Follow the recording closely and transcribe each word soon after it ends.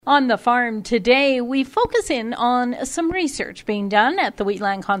On the farm today, we focus in on some research being done at the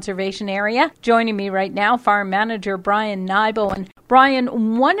Wheatland Conservation Area. Joining me right now, Farm Manager Brian Nybo. And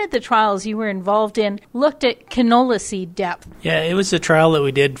Brian, one of the trials you were involved in looked at canola seed depth. Yeah, it was a trial that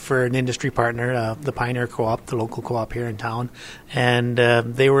we did for an industry partner, the Pioneer Co-op, the local co-op here in town. And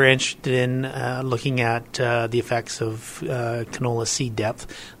they were interested in looking at the effects of canola seed depth.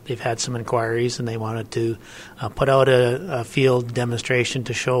 They've had some inquiries, and they wanted to put out a field demonstration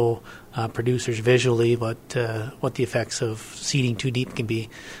to show producers visually what the effects of seeding too deep can be.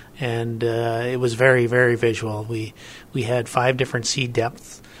 And it was very, very visual. We had 5 different seed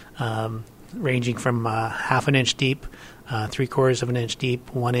depths, ranging from half an inch deep, 3/4 of an inch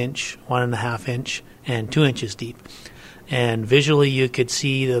deep, 1 inch, 1.5 inch, and 2 inches deep. And visually, you could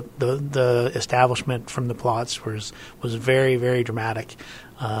see the establishment from the plots was very, very dramatic,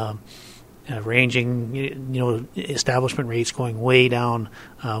 ranging, establishment rates going way down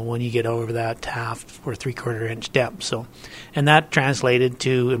when you get over that half or 3/4 inch depth. So, and that translated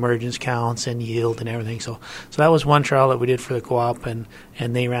to emergence counts and yield and everything. So that was one trial that we did for the co-op, and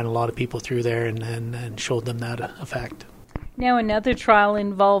they ran a lot of people through there and showed them that effect. Now, another trial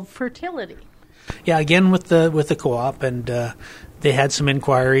involved fertility. Yeah, again with the co-op, and they had some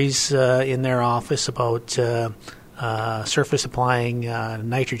inquiries in their office about surface applying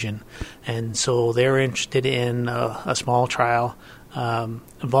nitrogen, and so they were interested in a small trial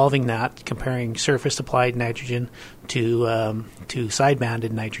involving that, comparing surface applied nitrogen to side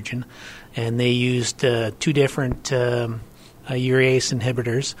banded nitrogen, and they used 2 different urease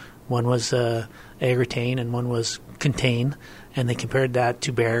inhibitors. One was Agritane and one was Contain, and they compared that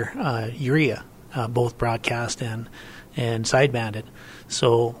to bare urea, both broadcast and side banded.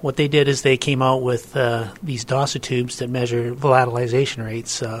 So what they did is they came out with these DOSA tubes that measure volatilization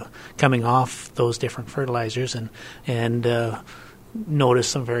rates coming off those different fertilizers, and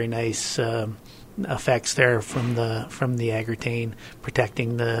noticed some very nice effects there from the Agritane,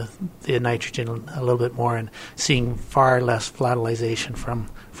 protecting the nitrogen a little bit more, and seeing far less volatilization from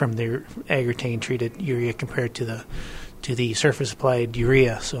the Agritane treated urea compared to the surface applied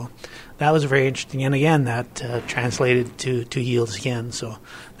urea. So that was very interesting, and again that translated to yields again. So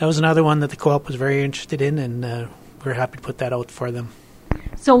that was another one that the co-op was very interested in, and we're happy to put that out for them.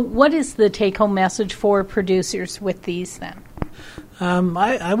 So what is the take-home message for producers with these then?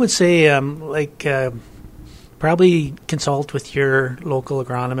 I would say probably consult with your local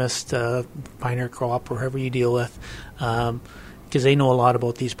agronomist, Pioneer Co-op, or whoever you deal with, because they know a lot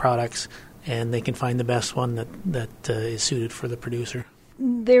about these products, and they can find the best one that is suited for the producer.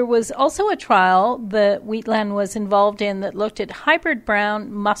 There was also a trial that Wheatland was involved in that looked at hybrid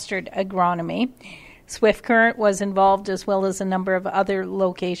brown mustard agronomy. Swift Current was involved, as well as a number of other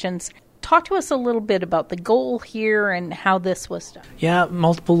locations. Talk to us a little bit about the goal here and how this was done. Yeah,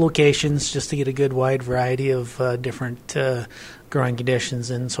 multiple locations just to get a good wide variety of different growing conditions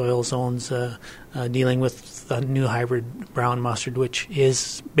and soil zones, dealing with the new hybrid brown mustard, which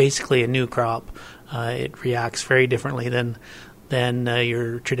is basically a new crop. It reacts very differently than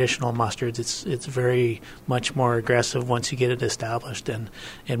your traditional mustards. It's very much more aggressive once you get it established, and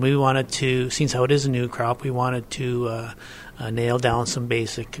we wanted to, since how it is a new crop, we wanted to nail down some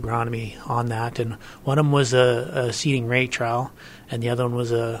basic agronomy on that. And one of them was a seeding rate trial, and the other one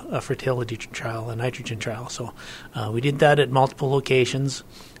was a fertility trial, a nitrogen trial. So we did that at multiple locations.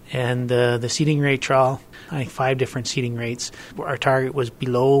 And the seeding rate trial, I think 5 different seeding rates. Our target was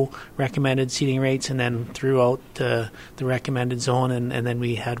below recommended seeding rates, and then throughout the recommended zone, and then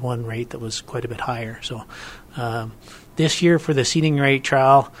we had one rate that was quite a bit higher. So this year for the seeding rate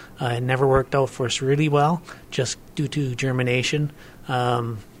trial, it never worked out for us really well, just due to germination.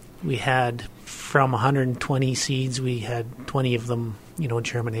 We had from 120 seeds, we had 20 of them,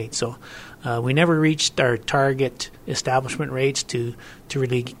 germinate. So we never reached our target establishment rates to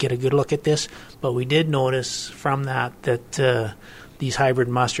really get a good look at this. But we did notice from that these hybrid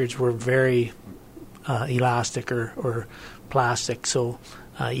mustards were very elastic or plastic. So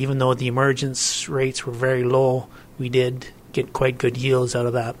even though the emergence rates were very low, we did get quite good yields out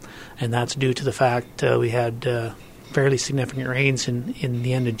of that. And that's due to the fact we had fairly significant rains in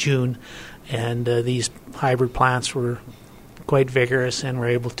the end of June, and these hybrid plants were quite vigorous and were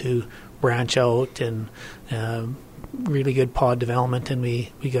able to branch out and really good pod development, and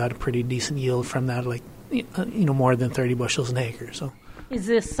we got a pretty decent yield from that, more than 30 bushels an acre. So, is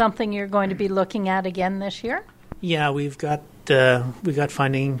this something you're going to be looking at again this year? Yeah, we got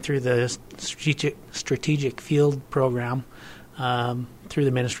funding through the strategic field program through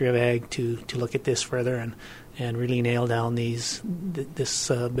the Ministry of Ag to look at this further, and really nail down this bit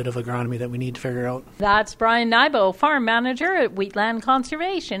of agronomy that we need to figure out. That's Brian Nybo, Farm Manager at Wheatland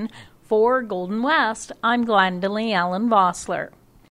Conservation. For Golden West, I'm Glendalee Allen Vossler.